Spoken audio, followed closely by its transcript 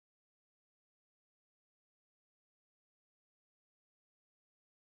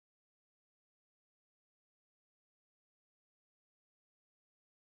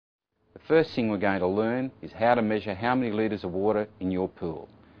first thing we're going to learn is how to measure how many litres of water in your pool,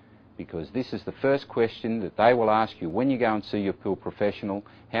 because this is the first question that they will ask you when you go and see your pool professional: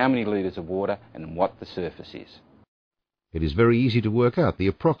 how many litres of water and what the surface is. It is very easy to work out the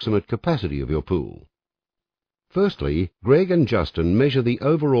approximate capacity of your pool. Firstly, Greg and Justin measure the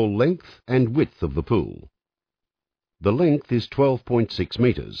overall length and width of the pool. The length is 12.6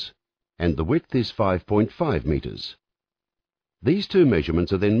 metres and the width is 5.5 metres. These two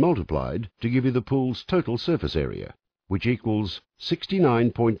measurements are then multiplied to give you the pool's total surface area, which equals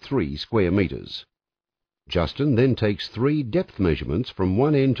 69.3 square metres. Justin then takes 3 depth measurements from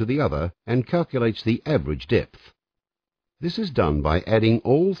one end to the other and calculates the average depth. This is done by adding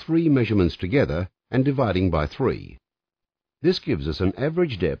all 3 measurements together and dividing by 3. This gives us an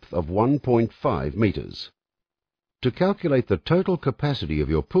average depth of 1.5 metres. To calculate the total capacity of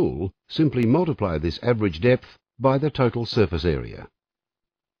your pool, simply multiply this average depth by the total surface area.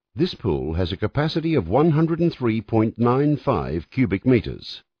 This pool has a capacity of 103.95 cubic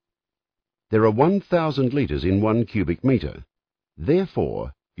metres. There are 1,000 litres in 1 cubic metre.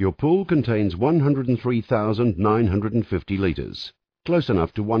 Therefore, your pool contains 103,950 litres, close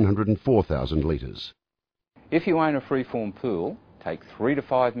enough to 104,000 litres. If you own a freeform pool, take 3 to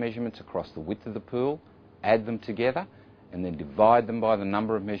 5 measurements across the width of the pool, add them together, and then divide them by the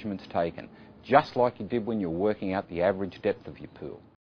number of measurements taken, just like you did when you're working out the average depth of your pool.